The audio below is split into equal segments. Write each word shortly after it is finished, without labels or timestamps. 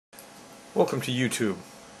Welcome to YouTube.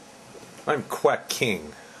 I'm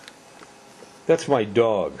Quackking. That's my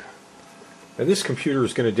dog. And this computer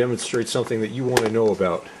is going to demonstrate something that you want to know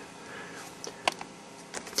about.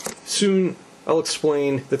 Soon I'll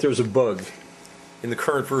explain that there's a bug in the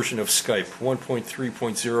current version of Skype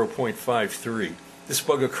 1.3.0.53. This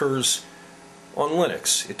bug occurs on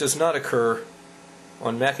Linux. It does not occur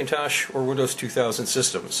on Macintosh or Windows 2000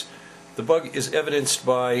 systems. The bug is evidenced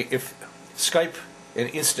by if Skype, an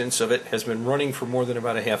instance of it, has been running for more than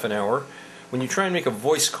about a half an hour. When you try and make a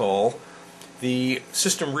voice call, the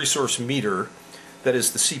system resource meter, that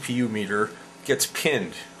is the CPU meter, gets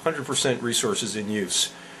pinned. 100% resources in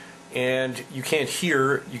use. And you can't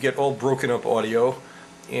hear, you get all broken up audio,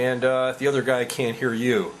 and the other guy can't hear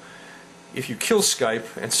you. If you kill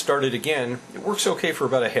Skype and start it again, it works okay for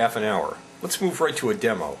about a half an hour. Let's move right to a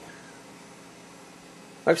demo.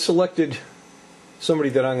 I've selected somebody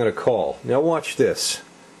that I'm going to call. Now watch this.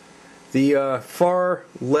 The far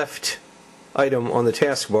left item on the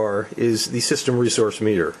taskbar is the system resource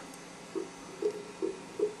meter.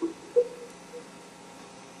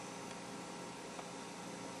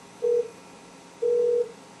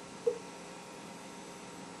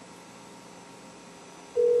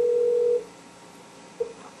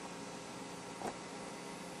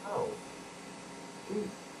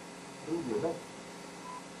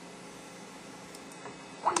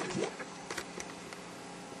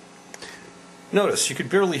 Notice, you could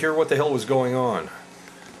barely hear what the hell was going on.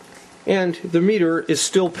 And the meter is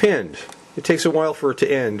still pinned. It takes a while for it to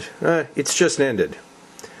end. It's just ended.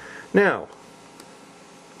 Now,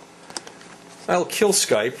 I'll kill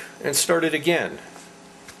Skype and start it again.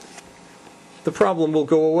 The problem will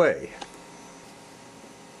go away.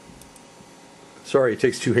 Sorry, it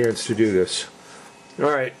takes two hands to do this.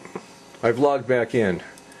 Alright, I've logged back in.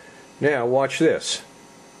 Now, watch this.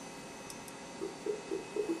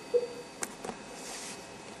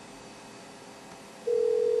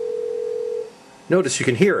 Notice you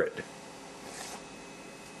can hear it.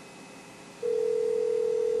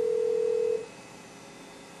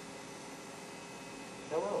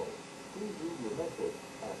 Hello. Please leave your message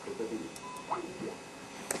after the beep.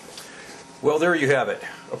 Well, there you have it.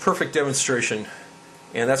 A perfect demonstration.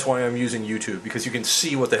 And that's why I'm using YouTube, because you can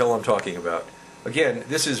see what the hell I'm talking about. Again,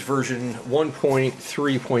 this is version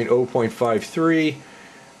 1.3.0.53.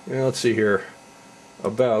 Let's see here.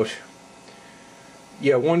 About...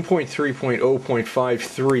 yeah,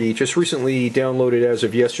 1.3.0.53, just recently downloaded as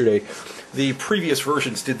of yesterday. The previous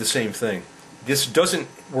versions did the same thing. This doesn't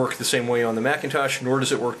work the same way on the Macintosh, nor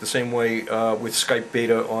does it work the same way with Skype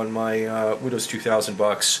Beta on my Windows 2000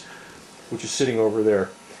 box, which is sitting over there.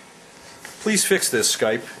 Please fix this,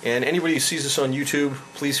 Skype, and anybody who sees this on YouTube,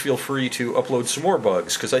 please feel free to upload some more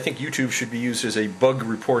bugs, because I think YouTube should be used as a bug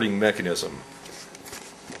reporting mechanism.